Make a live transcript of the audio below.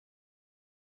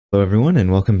Hello everyone, and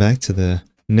welcome back to the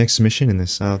next mission in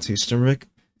this IL-2 Sturmovik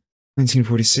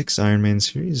 1946 Ironman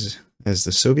series as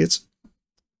the Soviets.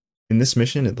 In this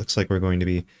mission, it looks like we're going to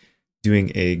be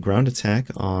doing a ground attack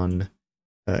on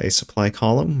a supply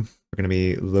column. We're going to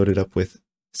be loaded up with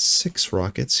 6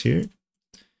 rockets here.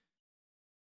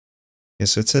 Yeah,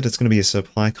 so it said it's going to be a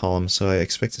supply column, so I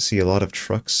expect to see a lot of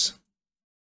trucks,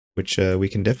 which we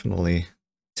can definitely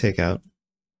take out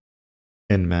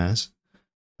en masse.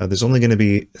 There's only going to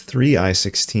be 3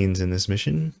 I-16s in this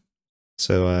mission,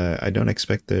 so I don't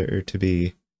expect there to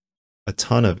be a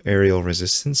ton of aerial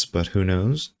resistance, but who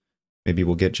knows? Maybe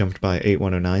we'll get jumped by 8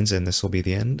 109s and this will be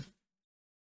the end.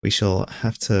 We shall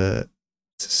have to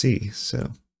see, so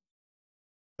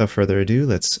without further ado,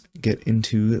 let's get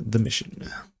into the mission.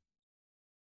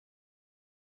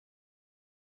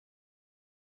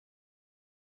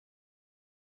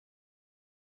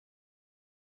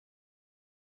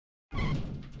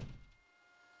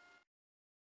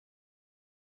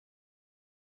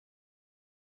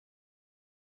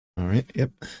 Alright,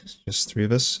 yep, just 3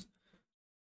 of us.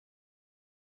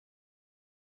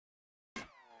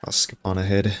 I'll skip on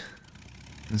ahead.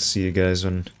 I'll see you guys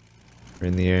when we're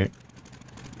in the air.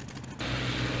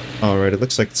 Alright, it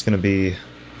looks like it's going to be a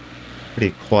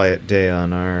pretty quiet day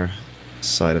on our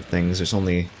side of things. There's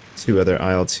only 2 other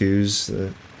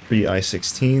IL-2s, 3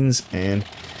 I-16s, and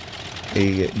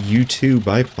a U-2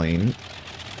 biplane.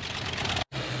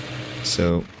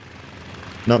 So,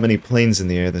 not many planes in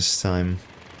the air this time.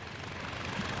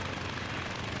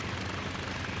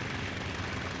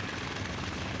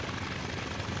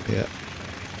 Yeah.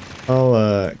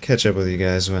 I'll catch up with you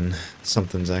guys when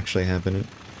something's actually happening.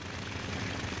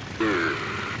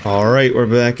 Alright, we're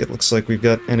back. It looks like we've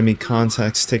got enemy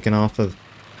contacts taken off of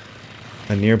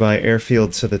a nearby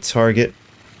airfield to the target.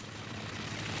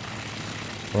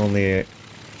 We're only a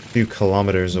few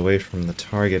kilometers away from the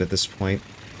target at this point.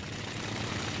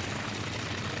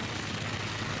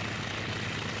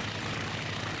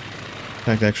 In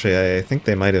fact, actually, I think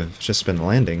they might have just been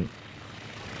landing.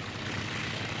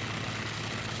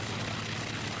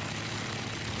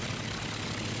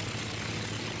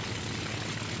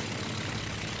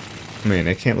 I mean,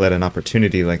 I can't let an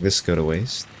opportunity like this go to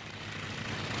waste.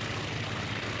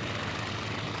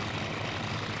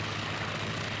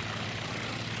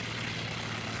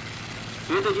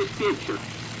 Это диспетчер.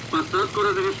 Посадку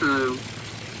разрешаю.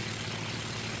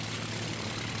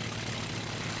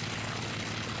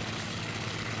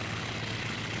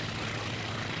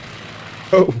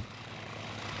 Oh!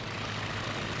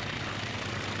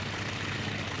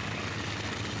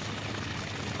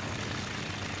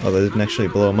 Oh, they didn't actually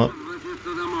blow him up.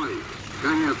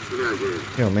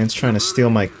 Yo, man's trying to steal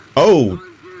my... Oh!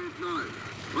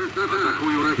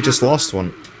 We just lost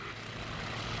one.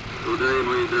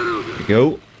 There we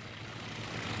go.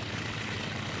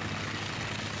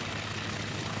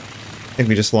 I think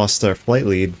we just lost our flight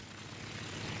lead.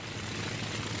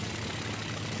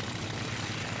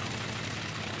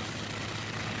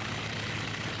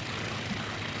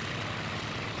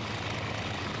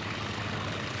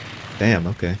 Damn,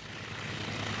 okay.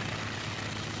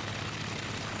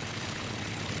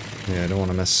 Yeah, I don't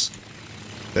want to mess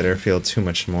that airfield too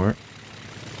much more.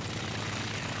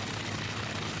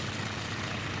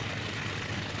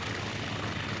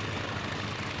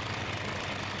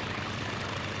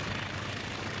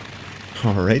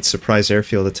 Alright, surprise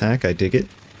airfield attack, I dig it.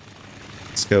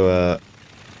 Let's go,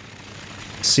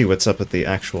 see what's up at the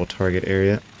actual target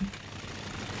area.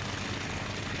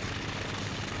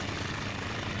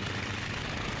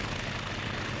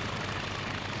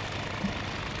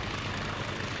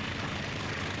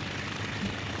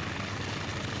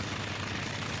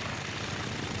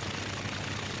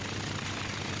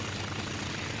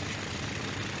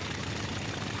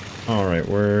 Alright,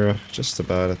 we're just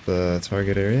about at the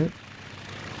target area.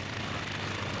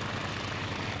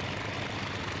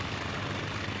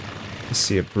 I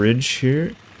see a bridge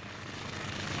here.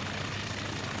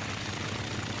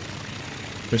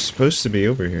 They're supposed to be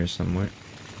over here somewhere.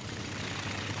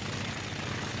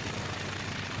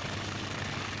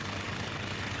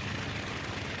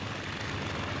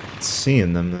 Not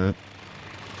seeing them though.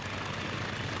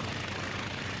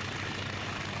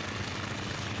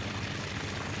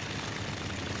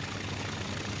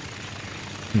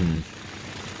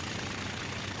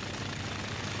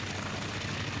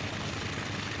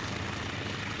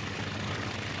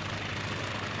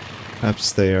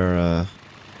 Perhaps they are,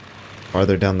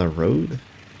 farther down the road?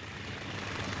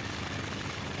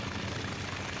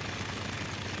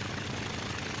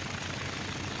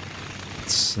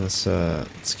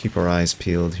 Let's keep our eyes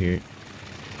peeled here.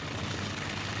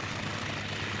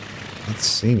 Not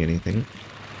seeing anything.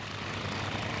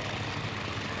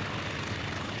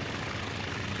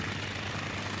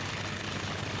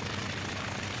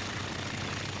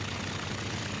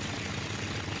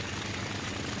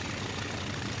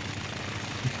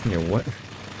 Yeah, what?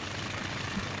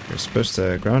 You're supposed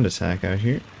to ground attack out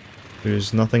here.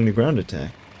 There's nothing to ground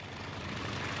attack.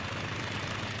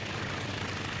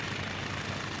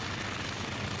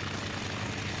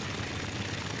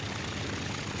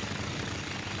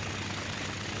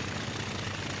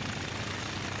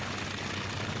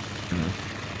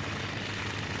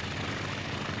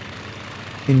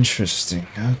 Interesting,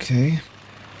 okay.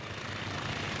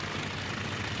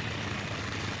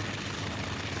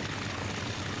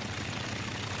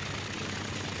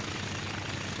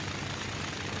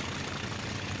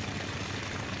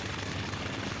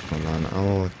 Hold on,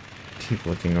 I'll keep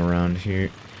looking around here.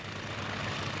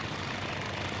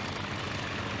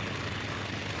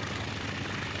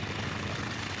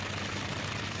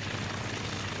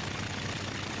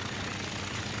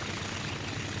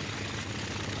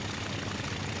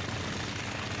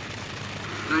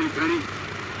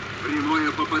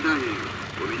 Прямое попадание.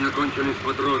 У меня кончились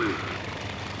патроны.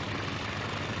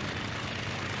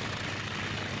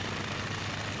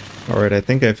 Alright, I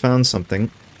think I found something.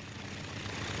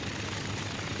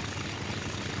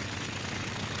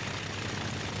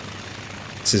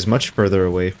 This is much further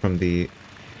away from the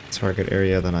target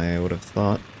area than I would have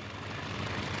thought.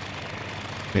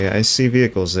 Yeah, I see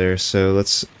vehicles there, so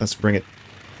let's bring it.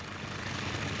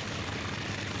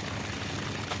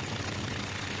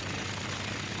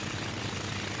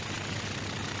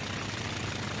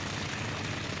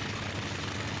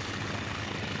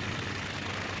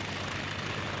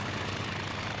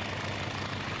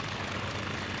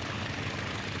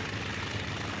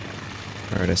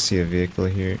 Alright, I see a vehicle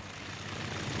here.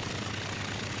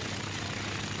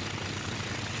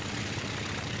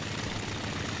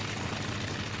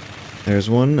 There's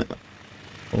one.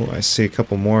 Oh, I see a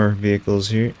couple more vehicles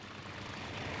here.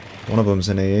 One of them's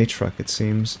an AA truck, it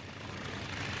seems.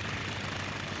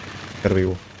 Gotta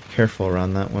be careful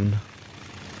around that one.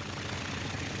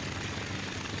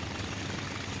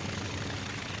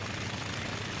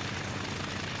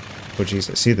 Oh jeez,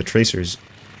 I see the tracers.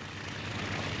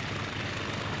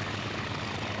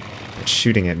 It's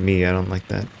shooting at me, I don't like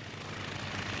that.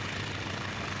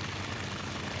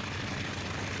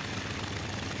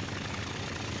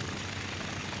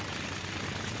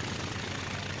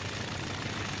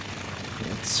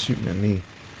 It's shooting at me.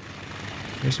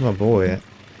 Where's my boy at?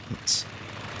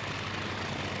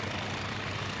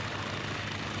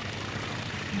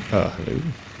 Oh, hello.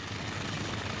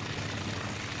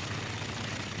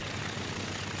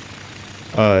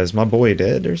 Is my boy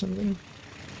dead or something?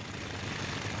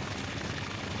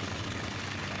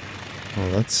 Well,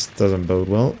 that doesn't bode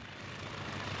well.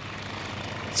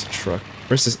 It's a truck.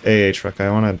 Where's this AA truck? I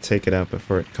want to take it out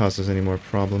before it causes any more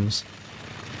problems.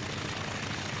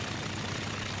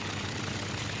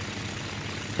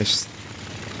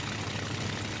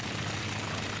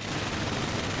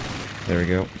 There we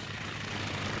go.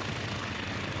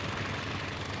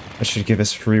 That should give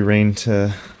us free rein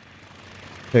to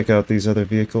pick out these other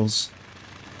vehicles.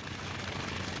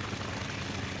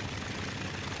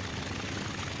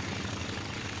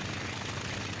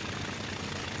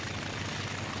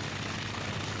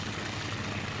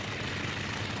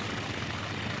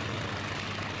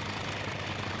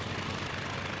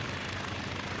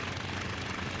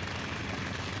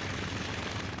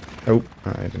 Oh,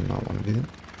 I did not want to do that.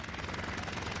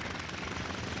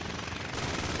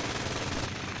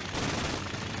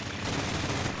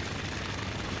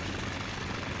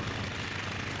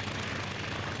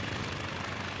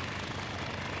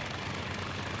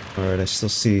 Alright, I still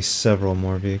see several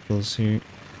more vehicles here.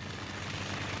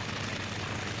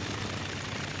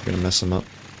 Gonna mess them up.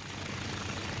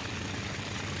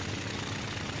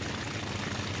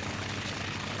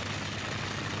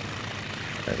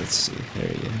 Alright, let's see. There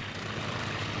you go.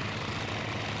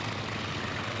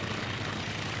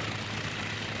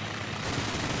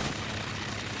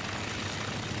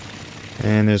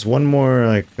 And there's one more,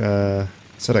 like,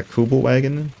 is that a Kubel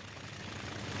wagon?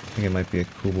 I think it might be a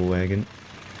Kubel wagon.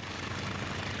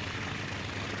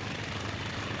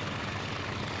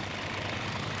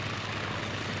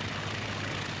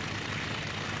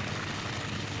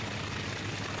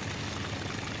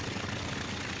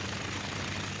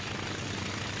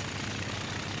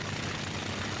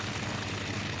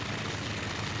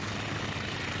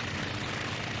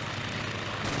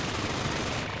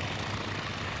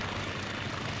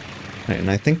 Right, and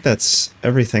I think that's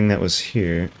everything that was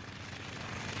here.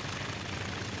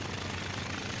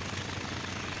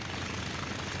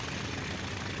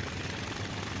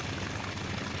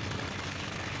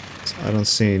 So I don't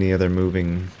see any other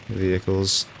moving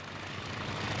vehicles.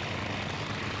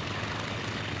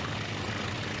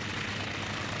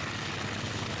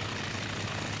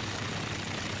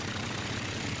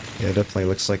 Yeah, it definitely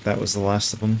looks like that was the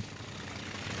last of them.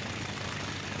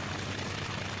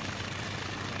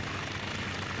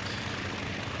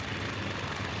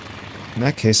 In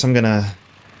that case, I'm gonna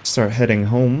start heading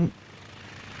home.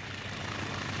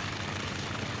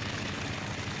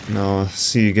 And I'll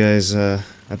see you guys at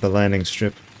the landing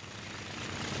strip.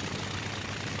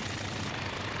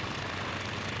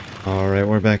 Alright,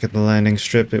 we're back at the landing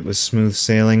strip. It was smooth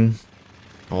sailing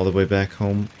all the way back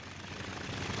home.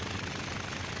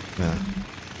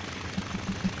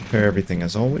 Prepare everything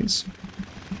as always.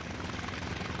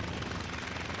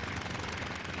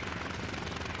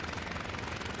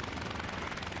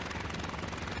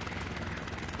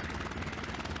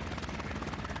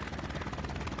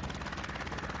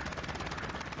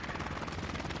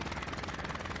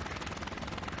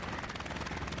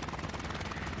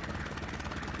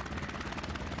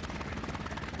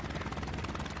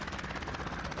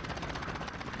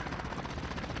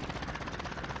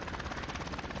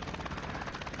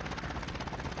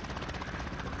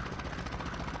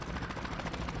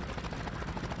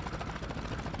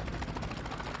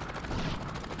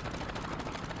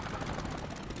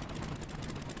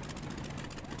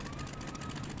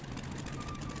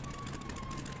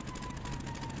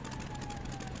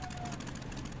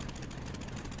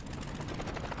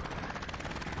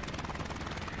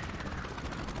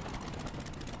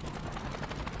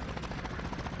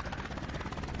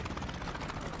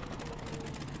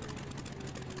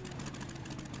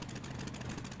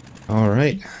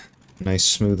 Alright, nice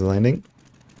smooth landing.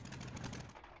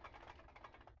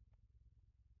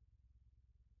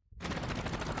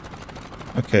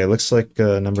 Okay, looks like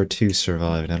number 2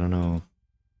 survived. I don't know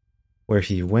where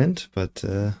he went, but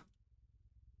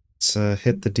let's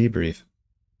hit the debrief.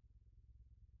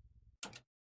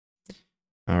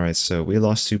 Alright, so we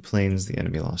lost 2 planes, the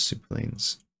enemy lost 2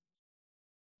 planes.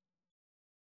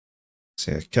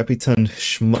 So Capitan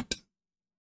Schmutt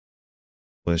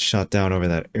was shot down over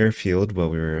that airfield while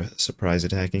we were surprise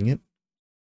attacking it.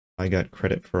 I got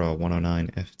credit for a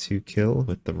 109 F2 kill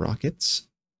with the rockets.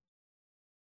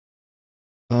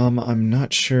 I'm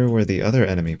not sure where the other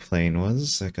enemy plane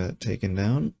was that got taken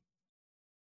down.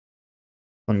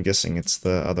 I'm guessing it's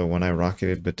the other one I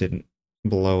rocketed but didn't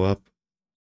blow up.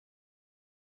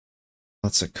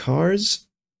 Lots of cars.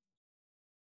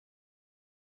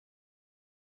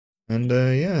 And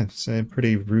yeah, it's a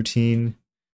pretty routine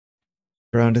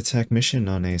ground attack mission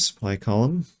on a supply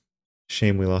column.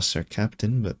 Shame we lost our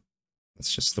captain, but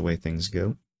that's just the way things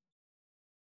go.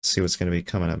 Let's see what's going to be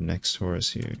coming up next for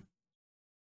us here.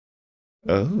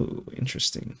 Oh,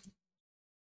 interesting.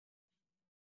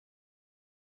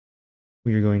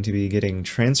 We are going to be getting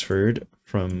transferred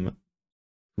from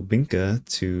Kubinka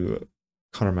to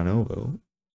Karmanovo.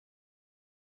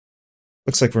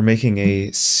 Looks like we're making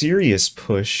a serious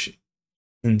push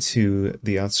into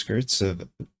the outskirts of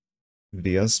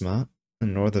Vyazma,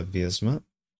 north of Vyazma.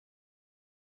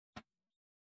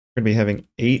 We're going to be having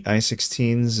 8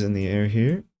 I-16s in the air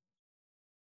here.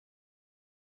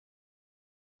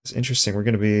 It's interesting, we're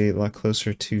going to be a lot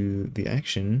closer to the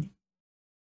action.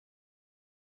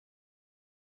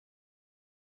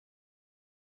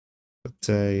 But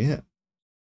yeah.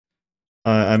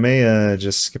 I may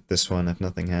just skip this one if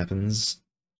nothing happens.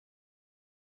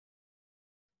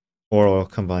 Or I'll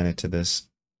combine it to this.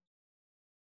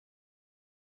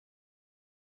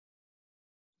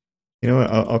 You know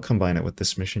what, I'll combine it with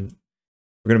this mission.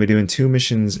 We're going to be doing 2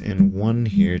 missions in one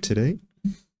here today.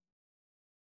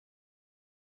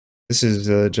 This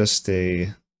is just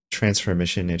a transfer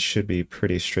mission. It should be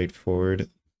pretty straightforward.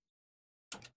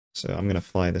 So I'm going to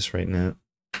fly this right now.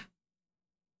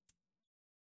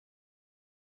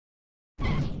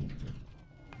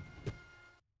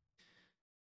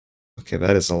 Okay,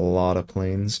 that is a lot of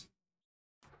planes.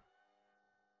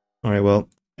 Alright, well,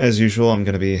 as usual, I'm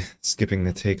going to be skipping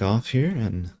the takeoff here,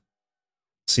 and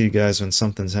see you guys when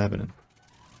something's happening.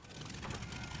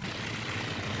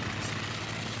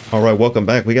 Alright, welcome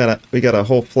back. We got a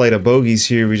whole flight of bogeys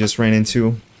here we just ran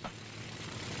into.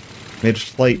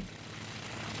 Mid-flight.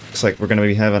 Looks like we're going to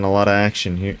be having a lot of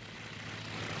action here.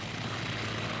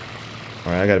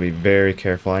 Alright, I gotta be very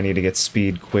careful. I need to get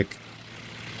speed quick.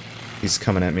 He's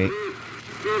coming at me.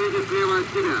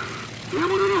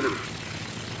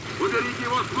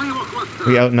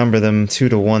 We outnumber them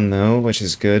 2-1 though, which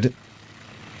is good.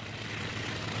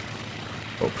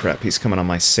 Oh crap, he's coming on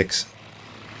my 6.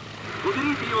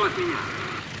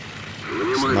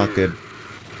 It's not good.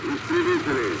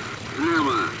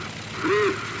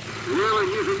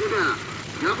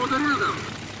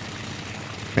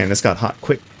 Man, this got hot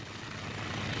quick.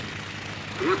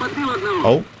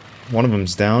 Oh, one of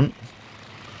them's down.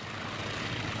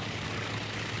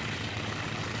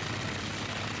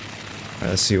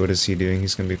 Let's see, what is he doing?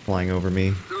 He's gonna be flying over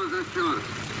me. Что за черт?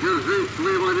 Держи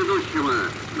своего ведущего.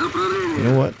 Направление. You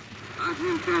know what?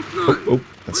 1-5-0. Oh,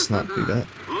 let's not do that.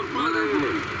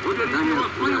 Молодец. Уберите его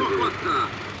с моего хвоста.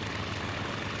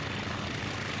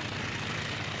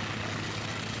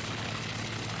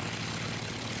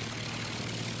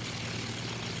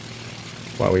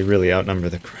 Wow, we really outnumber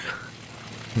the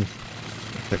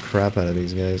crap out of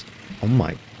these guys. Oh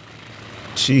my.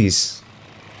 Jeez.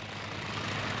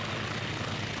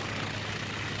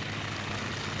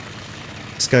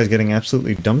 This guy's getting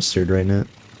absolutely dumpstered right now.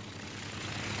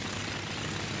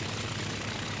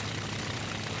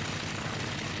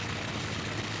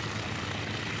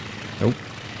 Nope.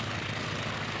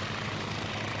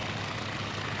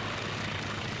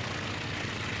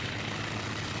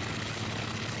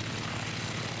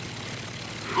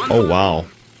 Oh wow.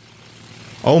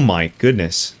 Oh my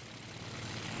goodness.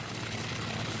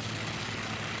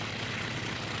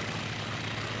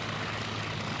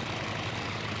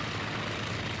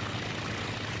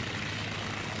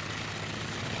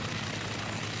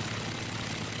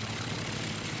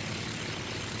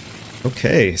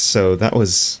 Okay, so that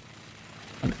was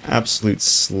an absolute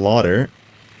slaughter.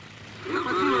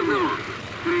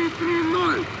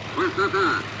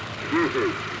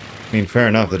 I mean, fair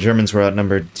enough, the Germans were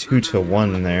outnumbered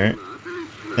 2-1 there,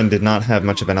 and did not have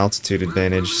much of an altitude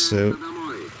advantage, so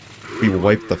we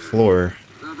wiped the floor.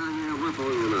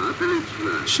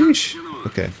 Sheesh.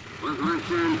 Okay.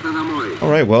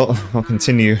 Alright, well, I'll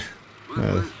continue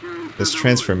this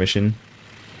transfer mission,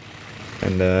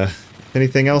 and if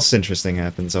anything else interesting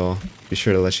happens, I'll be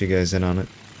sure to let you guys in on it.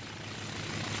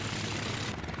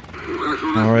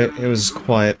 Alright, it was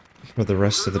quiet for the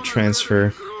rest of the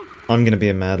transfer. I'm gonna be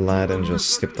a mad lad and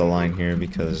just skip the line here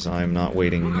because I'm not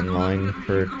waiting in line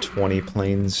for 20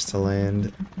 planes to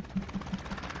land.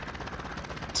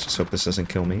 Let's just hope this doesn't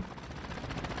kill me.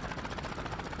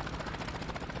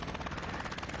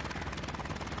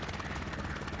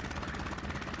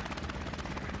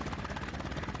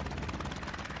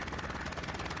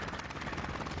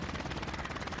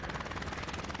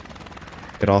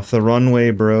 Get off the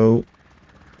runway, bro.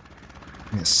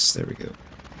 Yes, there we go.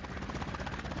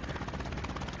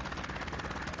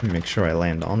 Let me make sure I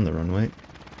land on the runway.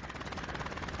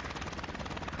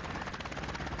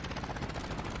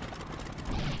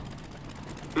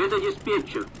 Это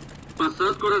диспетчер.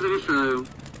 Посадку разрешаю.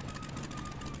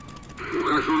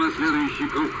 Ухожу на следующий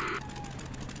круг.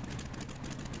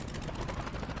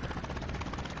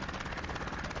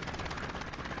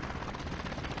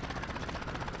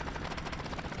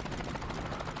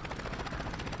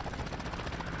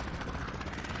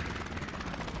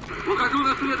 Ухожу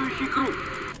на следующий круг.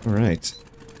 All right.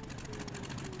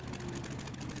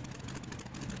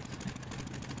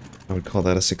 I would call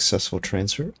that a successful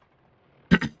transfer.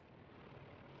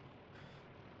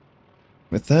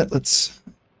 With that, let's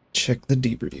check the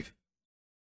debrief.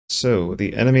 So,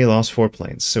 the enemy lost 4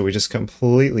 planes, so we just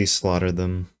completely slaughtered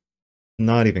them.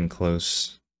 Not even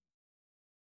close.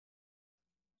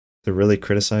 They're really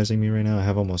criticizing me right now. I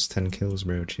have almost 10 kills,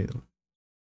 bro. Chill.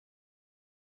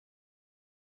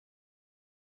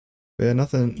 But yeah,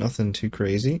 nothing too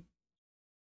crazy.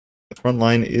 The front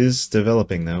line is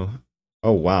developing, though.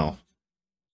 Oh, wow.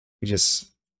 We just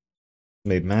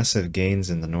made massive gains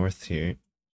in the north here.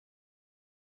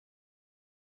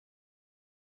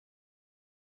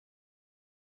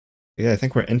 Yeah, I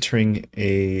think we're entering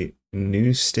a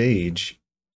new stage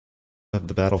of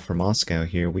the battle for Moscow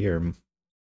here. We are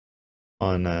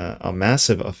on a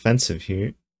massive offensive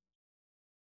here.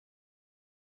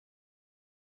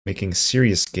 Making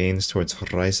serious gains towards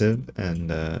Ryzev and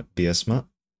Biesma.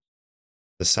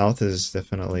 The south is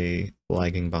definitely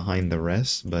lagging behind the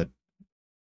rest, but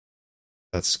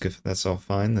that's good. That's all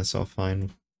fine. That's all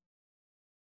fine.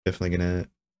 Definitely gonna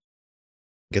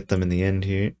get them in the end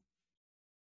here.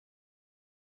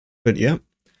 But yeah,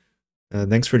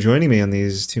 thanks for joining me on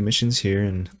these 2 missions here,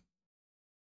 and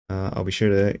I'll be sure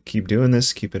to keep doing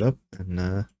this, keep it up,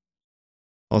 and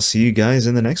I'll see you guys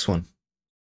in the next one.